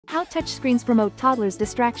How touchscreens promote toddlers'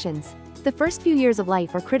 distractions. The first few years of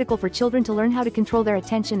life are critical for children to learn how to control their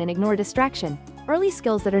attention and ignore distraction, early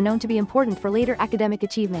skills that are known to be important for later academic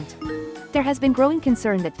achievement. There has been growing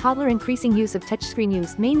concern that toddler increasing use of touchscreen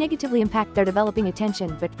use may negatively impact their developing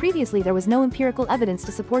attention, but previously there was no empirical evidence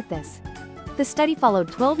to support this. The study followed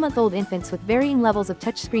 12-month-old infants with varying levels of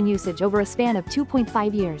touchscreen usage over a span of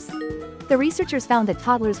 2.5 years. The researchers found that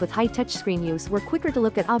toddlers with high touchscreen use were quicker to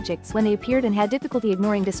look at objects when they appeared and had difficulty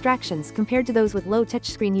ignoring distractions compared to those with low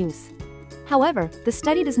touchscreen use. However, the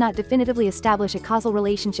study does not definitively establish a causal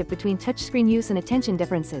relationship between touchscreen use and attention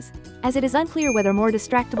differences, as it is unclear whether more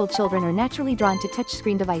distractible children are naturally drawn to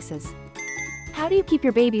touchscreen devices. How do you keep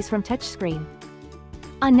your babies from touchscreen?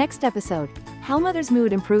 On next episode, how mother's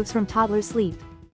mood improves from toddler sleep.